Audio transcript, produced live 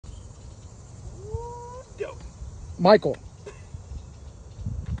Michael.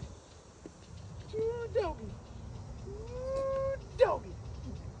 Doggy. Doggy.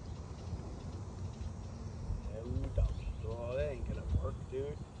 No doggy. Oh, that ain't gonna work,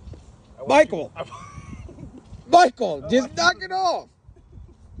 dude. Michael. Michael, just knock it off.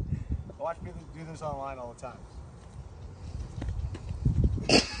 I watch people do this online all the time.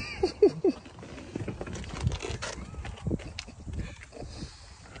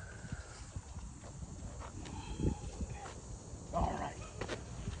 All right.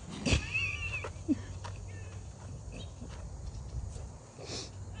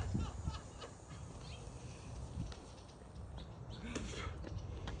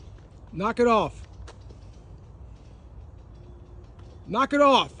 Knock it off. Knock it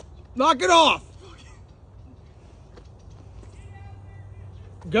off. Knock it off.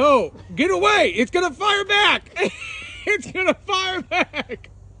 Go. Get away. It's going to fire back. It's going to fire back.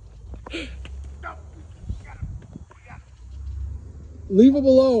 Leave him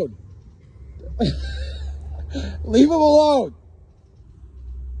alone. Leave him alone.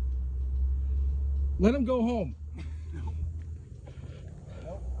 Let him go home.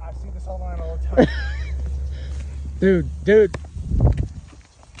 Nope, I see this online all the time. Dude.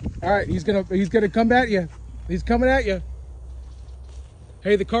 All right, he's gonna come at you. He's coming at you.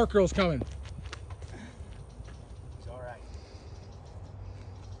 Hey, the cart girl's coming. He's all right.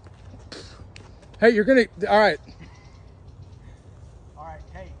 Hey, you're gonna. All right. All right,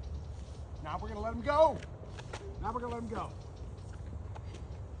 hey. Now we're gonna let him go. Now we're gonna let him go.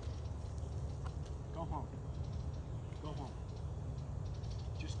 Go home. Go home.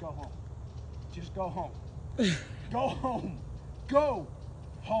 Just go home. Just go home. Go home. Go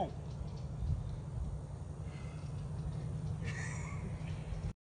home.